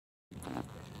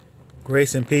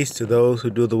Grace and peace to those who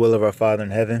do the will of our Father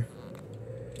in heaven.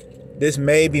 This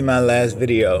may be my last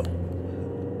video.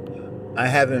 I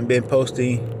haven't been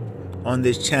posting on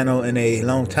this channel in a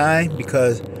long time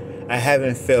because I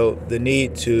haven't felt the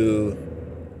need to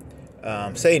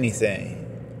say anything.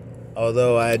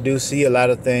 Although I do see a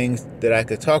lot of things that I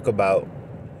could talk about,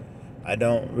 I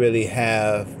don't really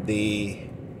have the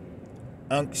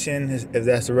unction, if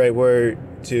that's the right word,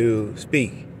 to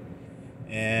speak.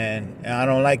 And I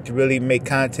don't like to really make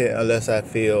content unless I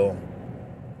feel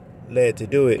led to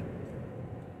do it.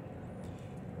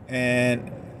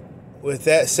 And with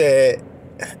that said,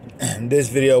 this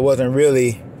video wasn't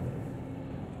really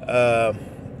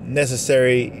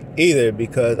necessary either,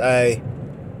 because I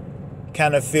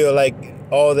kind of feel like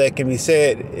all that can be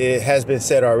said, it has been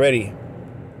said already.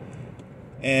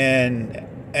 And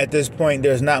at this point,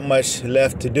 there's not much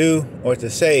left to do or to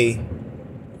say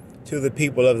to the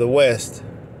people of the West,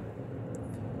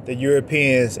 the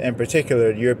Europeans in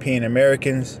particular, the European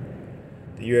Americans,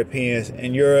 the Europeans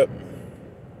in Europe,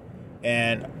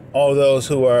 and all those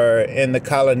who are in the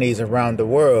colonies around the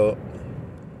world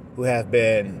who have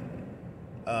been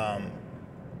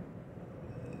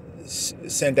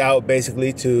sent out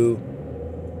basically to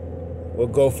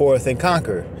go forth and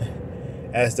conquer,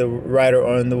 as the rider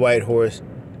on the white horse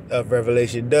of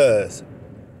Revelation does.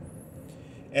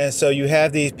 And so you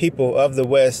have these people of the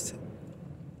West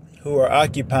who are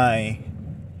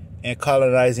occupying and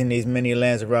colonizing these many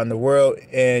lands around the world.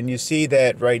 And you see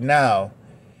that right now,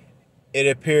 it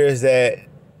appears that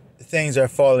things are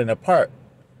falling apart.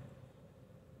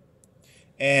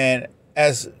 And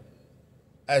as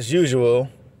usual,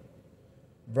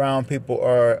 brown people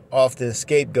are often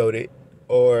scapegoated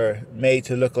or made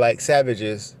to look like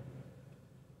savages,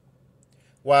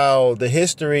 while the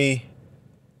history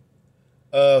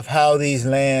of how these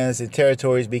lands and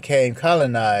territories became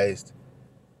colonized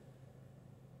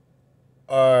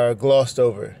are glossed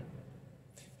over,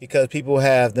 because people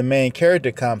have the main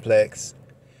character complex,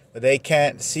 but they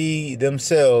can't see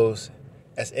themselves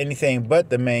as anything but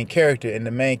the main character, and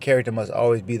the main character must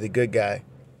always be the good guy.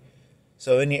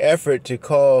 So any effort to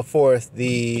call forth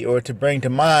or to bring to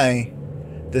mind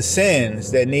the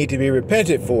sins that need to be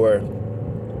repented for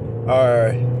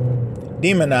are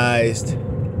demonized,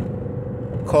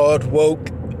 called woke,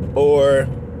 or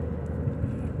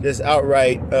just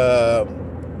outright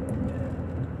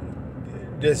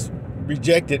just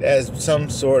rejected as some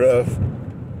sort of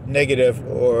negative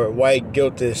or white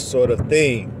guiltish sort of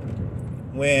thing,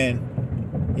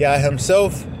 when Yah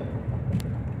himself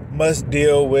must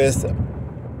deal with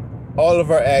all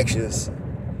of our actions.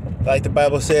 Like the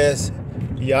Bible says,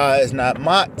 Yah is not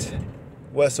mocked.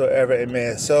 Whatsoever a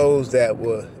man sows,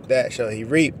 that shall he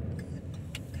reap.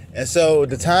 And so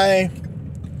the time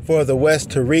for the West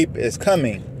to reap is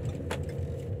coming.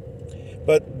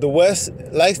 But the West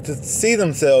likes to see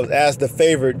themselves as the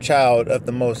favored child of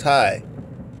the Most High,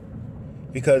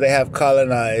 because they have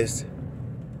colonized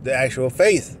the actual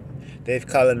faith. They've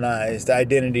colonized the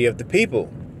identity of the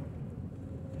people.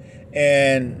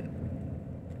 And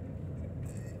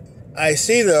I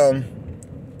see them,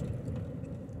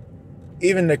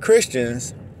 even the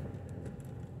Christians,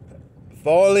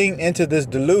 falling into this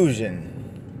delusion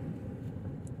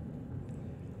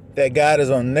that God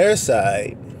is on their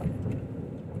side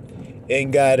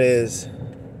and God is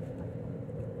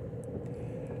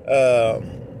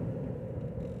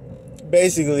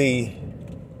basically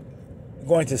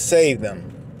going to save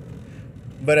them.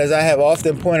 But as I have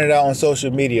often pointed out on social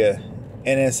media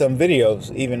and in some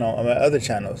videos, even on my other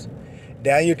channels,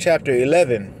 Daniel chapter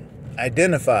 11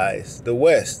 identifies the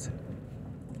West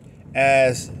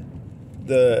as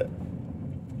the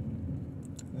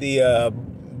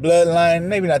bloodline,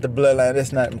 maybe not the bloodline,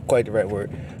 that's not quite the right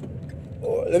word.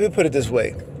 Or let me put it this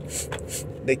way.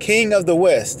 The king of the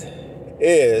West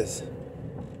is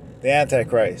the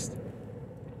Antichrist.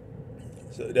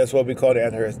 So that's what we call the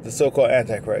Antichrist, the so-called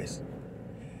Antichrist.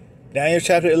 Daniel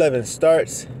chapter 11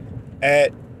 starts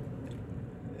at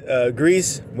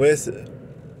Greece with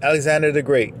Alexander the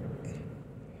Great,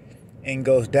 and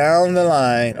goes down the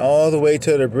line all the way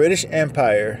to the British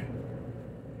Empire,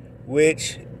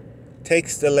 which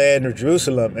takes the land of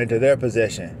Jerusalem into their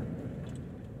possession.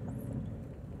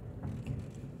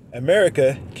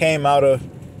 America came out of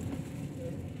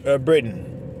Britain.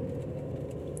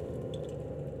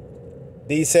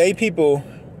 These same people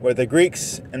were the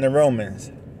Greeks and the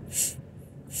Romans.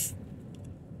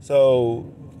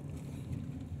 So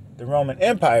the Roman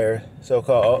Empire,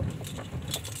 so-called,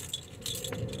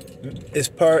 is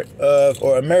part of,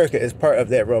 or America is part of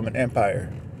that Roman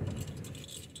Empire.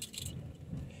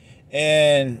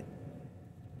 And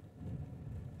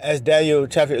as Daniel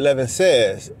chapter 11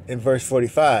 says in verse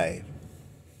 45,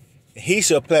 he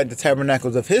shall plant the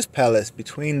tabernacles of his palace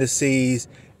between the seas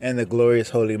and the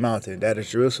glorious holy mountain. That is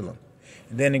Jerusalem.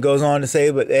 And then it goes on to say,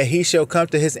 but that he shall come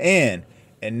to his end,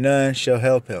 and none shall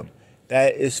help him.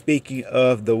 That is speaking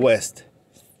of the West.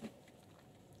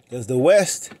 Because the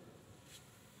West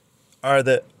are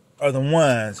the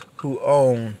ones who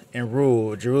own and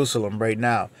rule Jerusalem right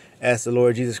now. As the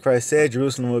Lord Jesus Christ said,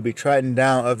 Jerusalem will be trodden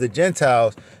down of the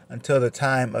Gentiles until the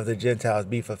time of the Gentiles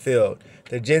be fulfilled.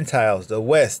 The Gentiles, the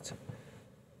West,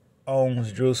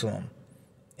 owns Jerusalem.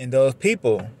 And those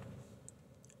people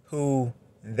who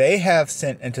they have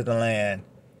sent into the land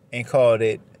and called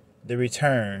it the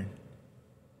return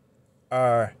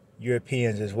are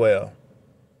Europeans as well.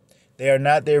 They are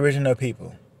not the original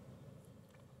people.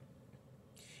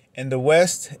 And the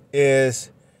West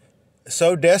is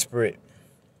so desperate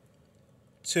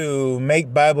to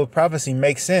make Bible prophecy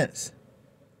make sense.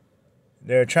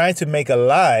 They're trying to make a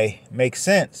lie make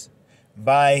sense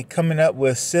by coming up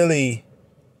with silly,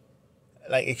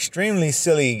 like extremely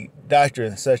silly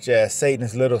doctrines such as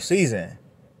Satan's little season,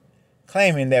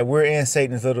 claiming that we're in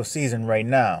Satan's little season right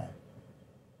now.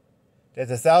 That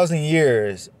the 1,000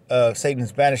 years of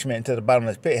Satan's banishment into the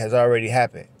bottomless pit has already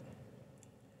happened,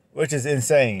 which is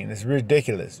insane. It's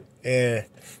ridiculous. And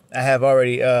I have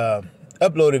already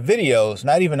uploaded videos,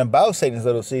 not even about Satan's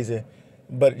little season,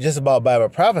 but just about Bible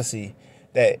prophecy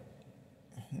that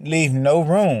leave no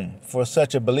room for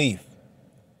such a belief.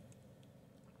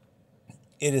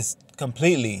 It is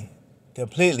completely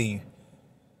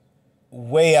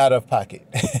way out of pocket.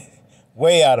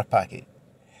 Way out of pocket.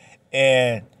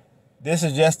 And this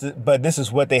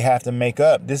is what they have to make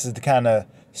up. This is the kind of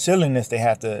silliness they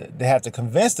have to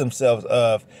convince themselves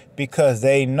of, because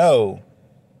they know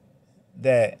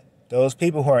that those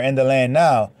people who are in the land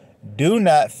now do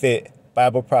not fit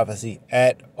Bible prophecy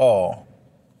at all.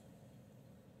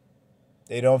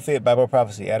 They don't fit Bible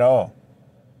prophecy at all.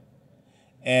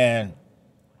 And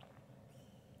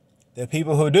the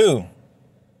people who do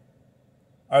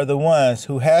are the ones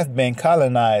who have been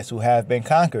colonized, who have been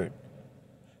conquered,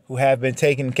 who have been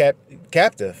taken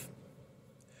captive,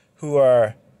 who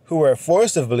are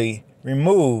forcibly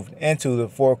removed into the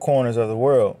four corners of the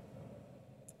world.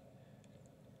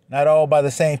 Not all by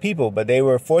the same people, but they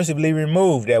were forcibly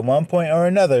removed at one point or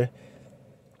another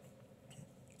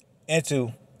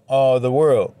into all the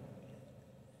world.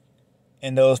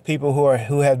 And those people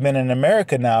who have been in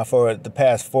America now for the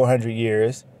past 400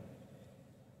 years,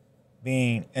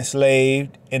 being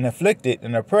enslaved and afflicted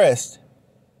and oppressed,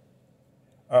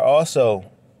 are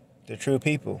also the true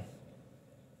people.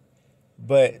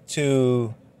 But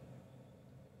to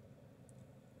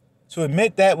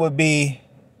admit that would be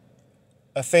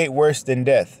a fate worse than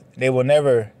death. They will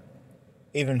never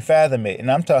even fathom it.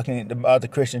 And I'm talking about the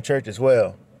Christian church as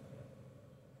well.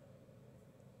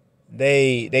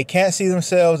 They can't see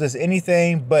themselves as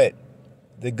anything but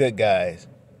the good guys.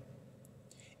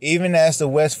 Even as the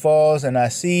West falls and I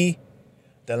see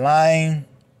the lying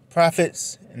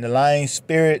prophets and the lying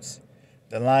spirits,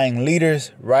 the lying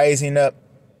leaders rising up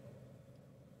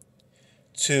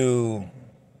to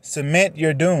cement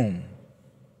your doom.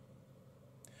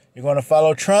 You're going to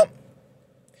follow Trump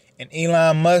and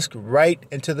Elon Musk right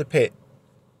into the pit.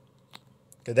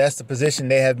 Because that's the position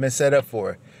they have been set up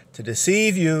for. To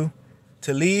deceive you,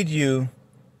 to lead you,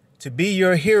 to be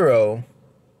your hero,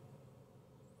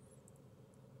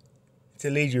 to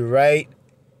lead you right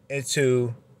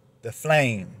into the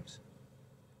flames.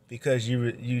 Because you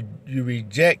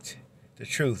reject the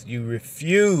truth. You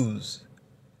refuse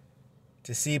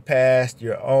to see past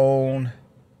your own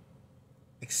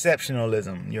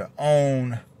exceptionalism, your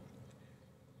own,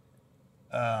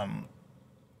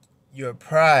 your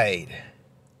pride.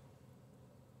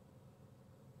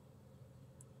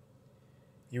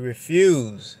 You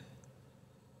refuse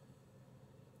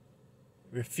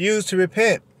to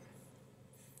repent.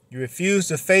 You refuse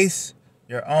to face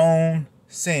your own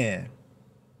sin.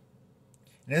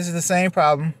 And this is the same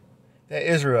problem that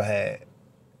Israel had,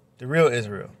 the real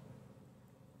Israel,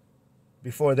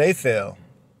 before they fell.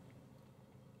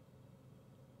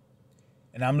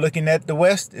 And I'm looking at the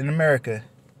West in America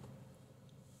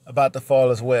about to fall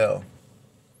as well.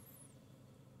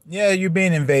 Yeah, you're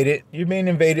being invaded. You're being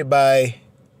invaded by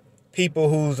people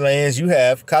whose lands you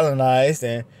have colonized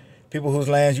and people whose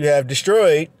lands you have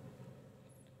destroyed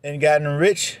and gotten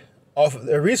rich off of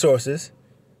their resources.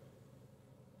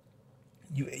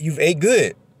 You've ate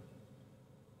good.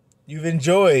 You've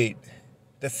enjoyed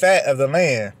the fat of the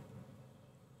land.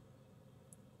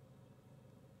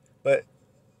 But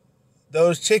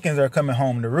those chickens are coming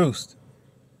home to roost.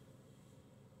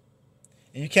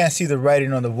 And you can't see the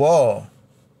writing on the wall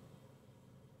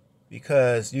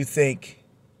because you think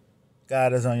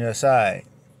God is on your side.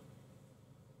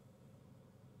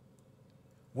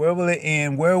 Where will it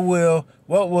end? What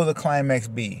will the climax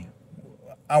be?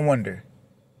 I wonder.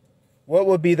 What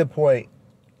will be the point,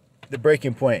 the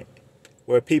breaking point,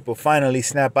 where people finally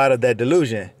snap out of that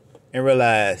delusion and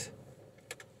realize,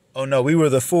 oh no, we were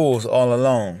the fools all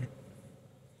along?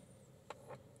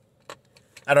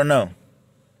 I don't know.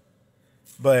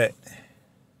 But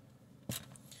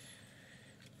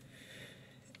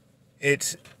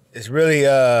it's really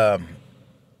I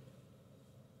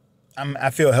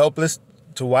feel helpless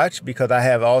to watch because I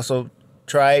have also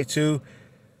tried to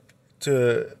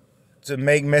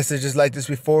make messages like this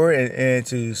before and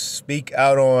to speak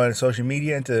out on social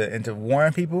media and to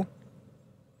warn people.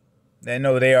 They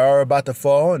know they are about to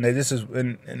fall, and this is,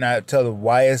 and I tell them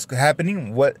why it's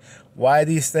happening, why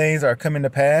these things are coming to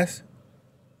pass.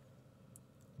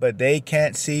 But they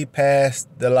can't see past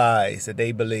the lies that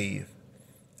they believe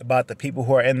about the people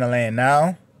who are in the land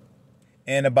now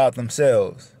and about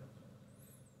themselves.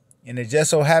 And it just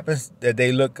so happens that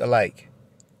they look alike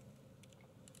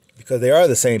because they are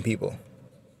the same people.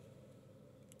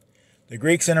 The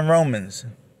Greeks and the Romans.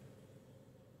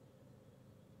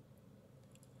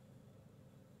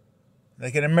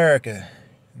 Like in America,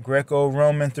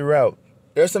 Greco-Roman throughout.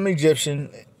 There's some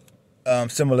Egyptian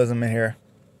symbolism in here.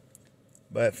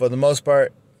 But for the most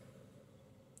part,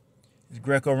 it's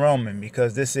Greco-Roman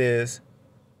because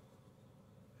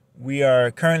we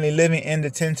are currently living in the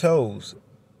 10 toes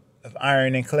of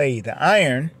iron and clay. The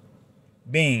iron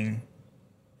being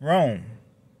Rome.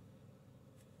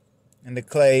 And the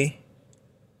clay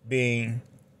being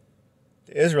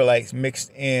the Israelites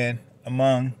mixed in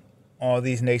among all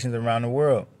these nations around the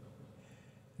world.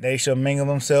 They shall mingle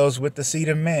themselves with the seed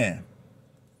of man,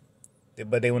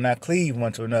 but they will not cleave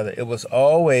one to another. It was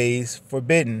always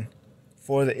forbidden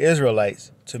for the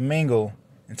Israelites to mingle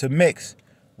and to mix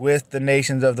with the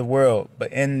nations of the world.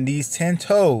 But in these 10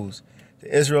 toes,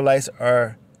 the Israelites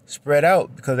are spread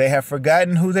out because they have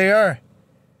forgotten who they are.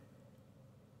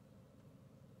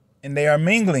 And they are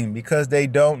mingling because they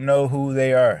don't know who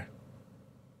they are.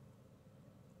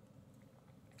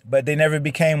 But they never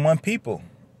became one people.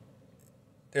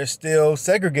 They're still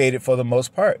segregated for the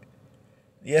most part.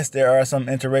 Yes, there are some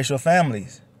interracial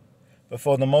families, but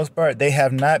for the most part, they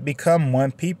have not become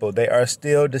one people. They are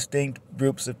still distinct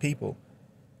groups of people.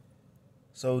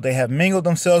 So they have mingled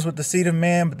themselves with the seed of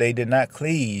man, but they did not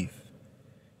cleave.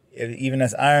 Even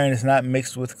as iron is not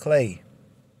mixed with clay.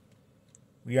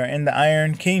 We are in the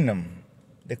iron kingdom,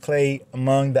 the clay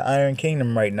among the iron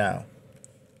kingdom right now.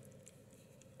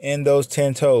 In those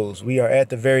 10 toes, we are at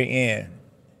the very end,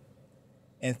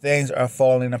 and things are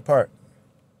falling apart.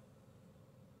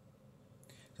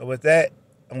 So with that,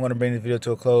 I'm going to bring this video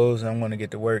to a close, and I'm going to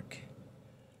get to work.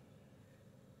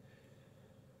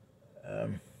 I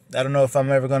don't know if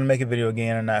I'm ever going to make a video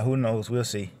again or not. Who knows? We'll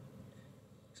see.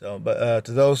 So, but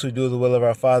to those who do the will of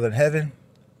our Father in heaven,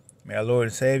 may our Lord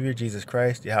and Savior, Jesus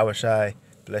Christ, Yahweh Shai,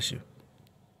 bless you.